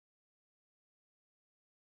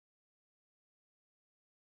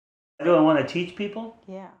Do I want to teach people?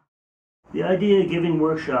 Yeah. The idea of giving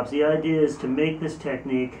workshops, the idea is to make this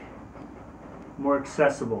technique more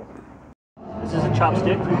accessible. This is a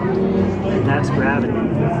chopstick, and that's gravity.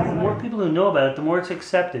 The more people who know about it, the more it's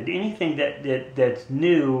accepted. Anything that's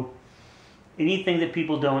new, anything that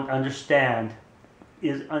people don't understand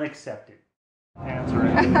is unaccepted. Hands are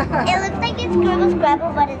in. It looks like it's Scribble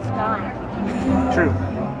Scrabble, but it's not. True.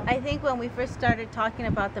 I think when we first started talking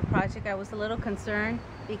about the project, I was a little concerned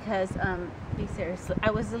because, be serious, I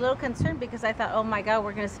was a little concerned because I thought, oh my God,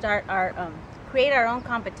 we're going to start our, create our own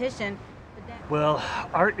competition. But then, Well,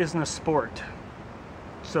 art isn't a sport,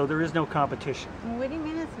 so there is no competition. what do you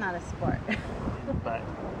mean it's not a sport? But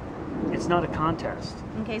it's not a contest.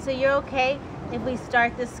 Okay, so you're okay if we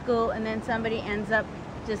start this school and then somebody ends up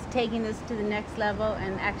just taking this to the next level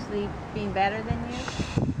and actually being better than you?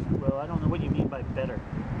 Well, I don't know what you mean by better.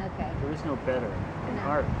 Okay. There is no better in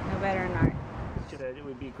art. No better in art. It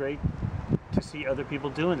would be great to see other people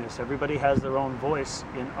doing this. Everybody has their own voice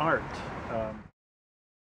in art.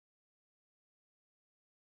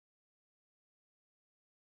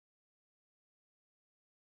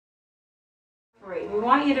 We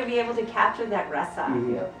want you to be able to capture that rasa.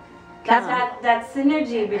 That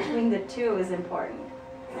synergy between the two is important.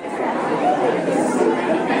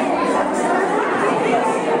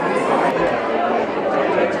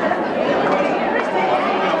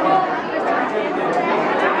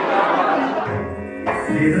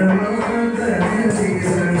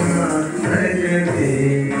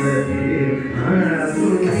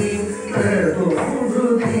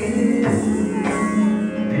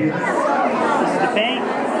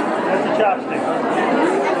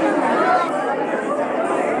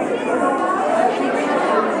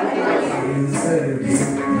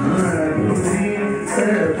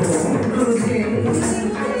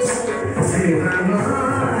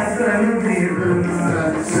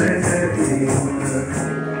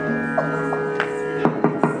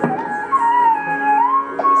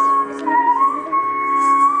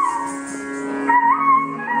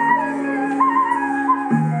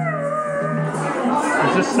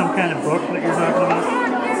 Is this some kind of book that you're talking about?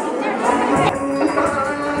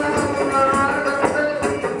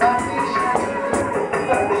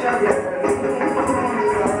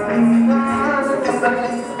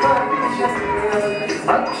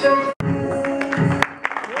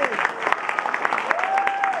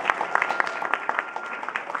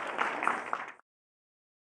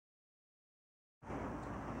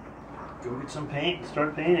 Go get some paint,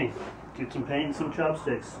 start painting. Get some paint and some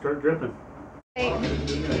chopsticks, start dripping. That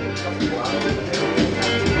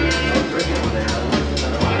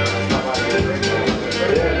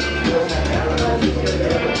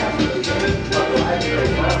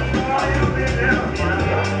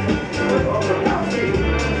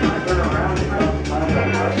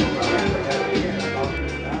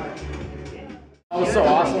was so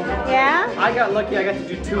awesome. Yeah? I got lucky, I got to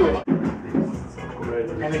do 2 of them.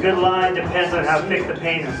 And the good line depends on how thick the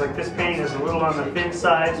paint is. Like this paint is a little on the thin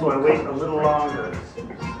side, so I wait a little longer.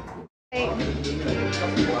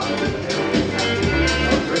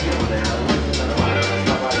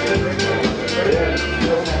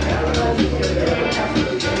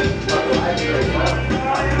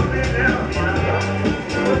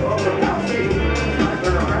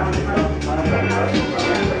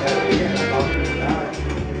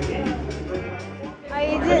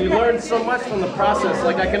 You learn so much from the process.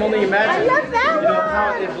 Like I can only imagine, I love that you know,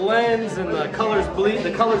 how it blends and the colors bleed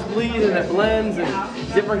and it blends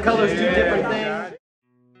and different colors do different things.